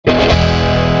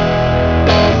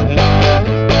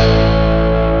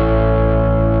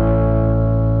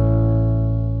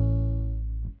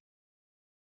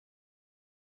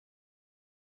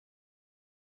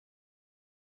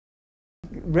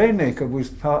Rainmaker was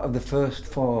part of the first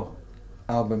 4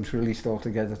 albums released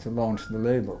altogether to launch the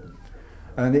label.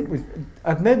 And it was,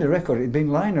 I'd made the record, it'd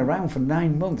been lying around for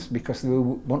 9 months because they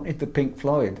wanted the Pink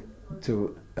Floyd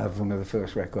to have one of the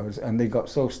first records, and they got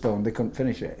so stoned they couldn't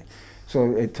finish it.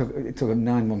 So it took them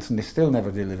 9 months, and they still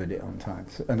never delivered it on time.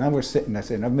 So, and I was sitting there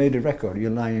saying, I've made a record, you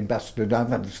lying bastard, I've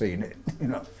never seen it, you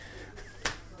know.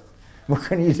 What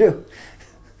can you do?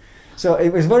 So it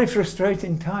was a very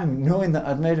frustrating time knowing that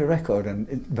I'd made a record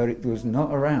but it was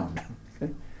not around.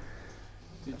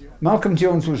 Malcolm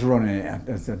Jones was running it,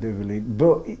 as I do believe,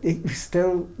 but it was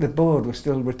still, the board was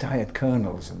still retired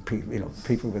colonels and people, you know,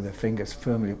 people with their fingers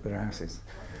firmly up their asses.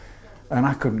 And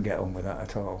I couldn't get on with that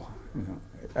at all. You know.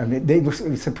 I mean, they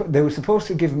were supposed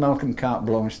to give Malcolm carte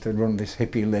blanche to run this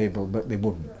hippie label, but they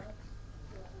wouldn't.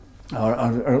 Or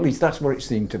at least that's what it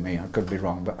seemed to me. I could be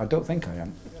wrong, but I don't think I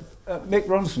am. Mick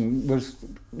Ronson was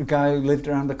the guy who lived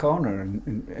around the corner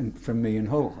from me in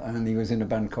Hull, and he was in a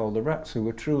band called The Rats, who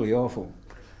were truly awful.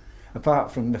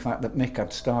 Apart from the fact that Mick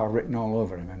had Star written all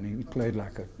over him, and he played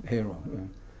like a hero. You know.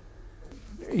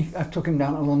 I took him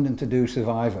down to London to do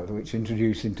Survivor, which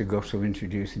introduced him to Gus, who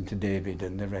introduced him to David,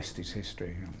 and the rest is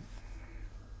history. You know.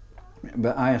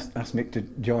 But I asked Mick to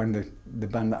join the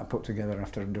band that I put together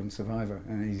after I'd done Survivor,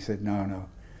 and he said, no,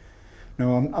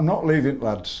 I'm not leaving,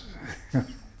 lads.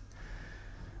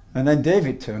 And then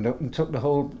David turned up and took the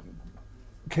whole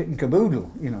kit and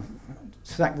caboodle, you know,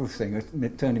 sacked the singer,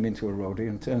 turned him into a roadie,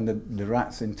 and turned the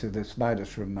Rats into the Spiders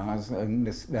from Mars, and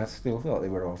I still thought they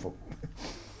were awful.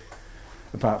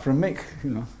 Apart from Mick, you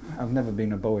know, I've never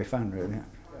been a Bowie fan really.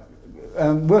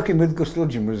 Working with Gus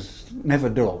Ludgen was never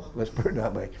dull, let's put it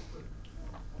that way.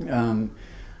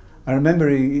 I remember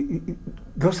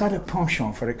Gus had a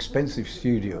penchant for expensive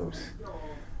studios.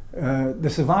 The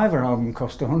Survivor album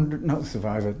cost the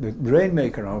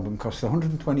Rainmaker album cost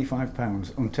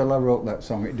 £125 until I wrote that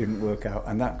song. It didn't work out,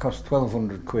 and that cost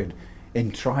 1,200 quid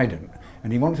in Trident.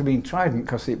 And he wanted to be in Trident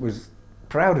because it was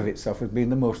proud of itself as being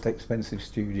the most expensive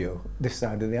studio this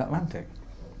side of the Atlantic.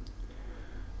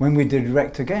 When we did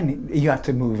Wrecked Again, he had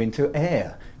to move into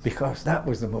Air because that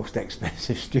was the most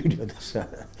expensive studio this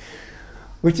side.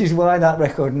 Which is why that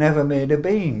record never made a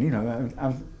bean. You know,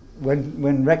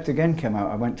 when Wrecked Again came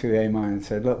out, I went to AMI and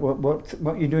said, look,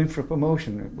 what are you doing for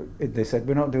promotion? They said,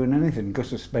 we're not doing anything.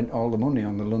 Gus has spent all the money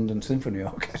on the London Symphony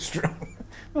Orchestra.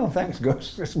 Well, thanks,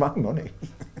 Gus, it's my money.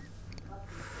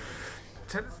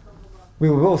 We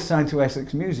were both signed to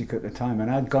Essex Music at the time, and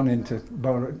I'd gone in to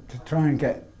try and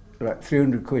get like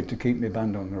 300 quid to keep my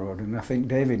band on the road, and I think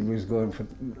David was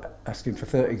asking for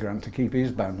 30 grand to keep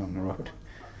his band on the road.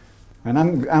 And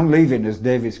I'm leaving as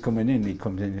David's coming in. He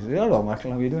comes in, he says, hello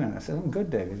Michael, how are you doing? I said, I'm good,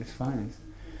 David, it's fine.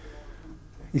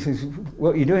 He says,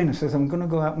 what are you doing? I says, I'm going to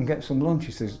go out and get some lunch.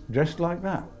 He says, dressed like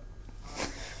that?